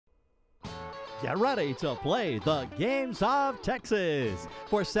Get ready to play the Games of Texas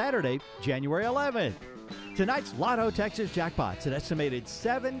for Saturday, January 11th. Tonight's Lotto Texas jackpot's an estimated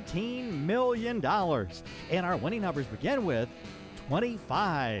 $17 million, and our winning numbers begin with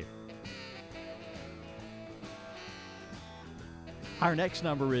 25. Our next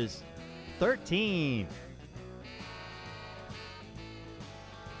number is 13.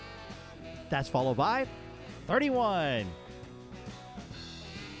 That's followed by 31.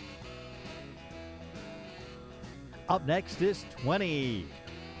 Up next is 20.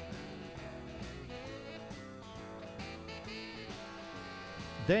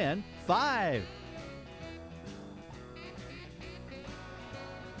 Then 5.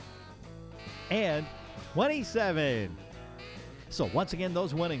 And 27. So once again,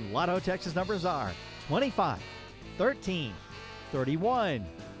 those winning Lotto Texas numbers are 25, 13, 31,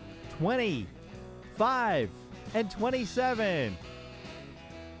 20, 5, and 27.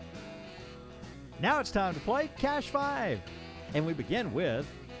 Now it's time to play Cash 5. And we begin with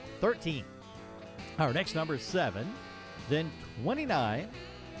 13. Our next number is 7, then 29.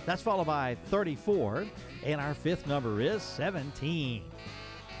 That's followed by 34. And our fifth number is 17.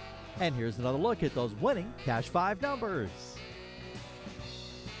 And here's another look at those winning Cash 5 numbers.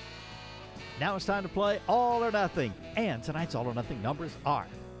 Now it's time to play All or Nothing. And tonight's All or Nothing numbers are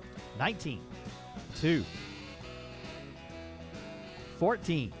 19, 2,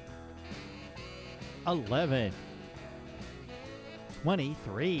 14, 11,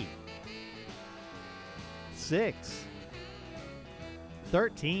 23, 6,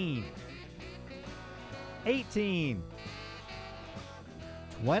 13, 18,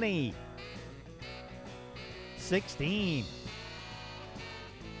 20, 16,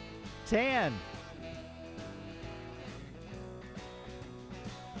 10,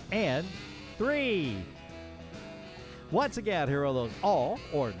 and 3. Once again, here are those All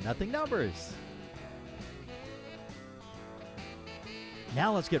or Nothing numbers.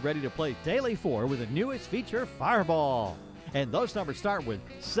 Now let's get ready to play Daily 4 with the newest feature, Fireball. And those numbers start with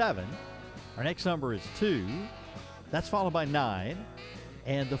 7. Our next number is 2. That's followed by 9.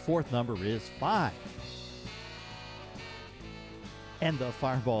 And the fourth number is 5. And the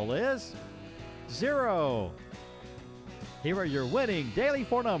Fireball is 0. Here are your winning Daily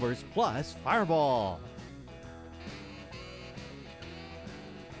 4 numbers plus Fireball.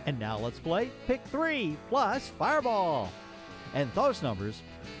 And now let's play Pick 3 plus Fireball. And those numbers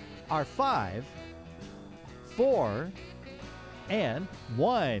are 5, 4, and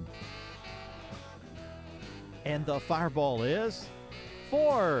 1. And the Fireball is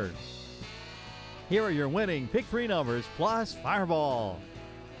 4. Here are your winning Pick 3 numbers plus Fireball.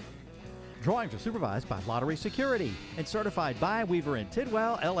 Drawings are supervised by Lottery Security and certified by Weaver and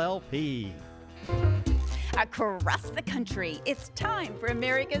Tidwell, LLP. Across the country, it's time for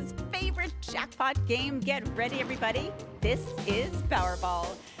America's favorite jackpot game. Get ready, everybody. This is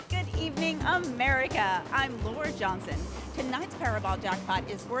Powerball. Good evening, America. I'm Laura Johnson. Tonight's Powerball jackpot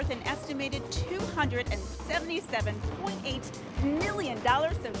is worth an estimated $277.8 million.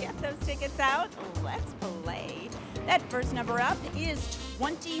 So get those tickets out. Let's play. That first number up is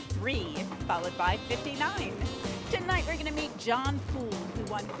 23, followed by 59. Tonight we're going to meet John Poole, who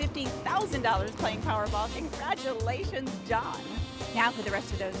won $50,000 playing Powerball. Congratulations, John. Now for the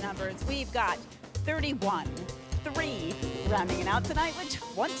rest of those numbers, we've got 31, 3, rounding it out tonight with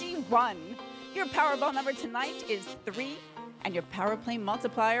 21. Your Powerball number tonight is 3, and your Powerplay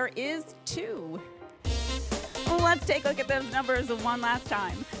multiplier is 2. Let's take a look at those numbers one last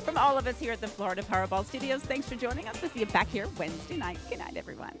time. From all of us here at the Florida Powerball Studios, thanks for joining us. We'll see you back here Wednesday night. Good night,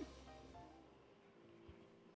 everyone.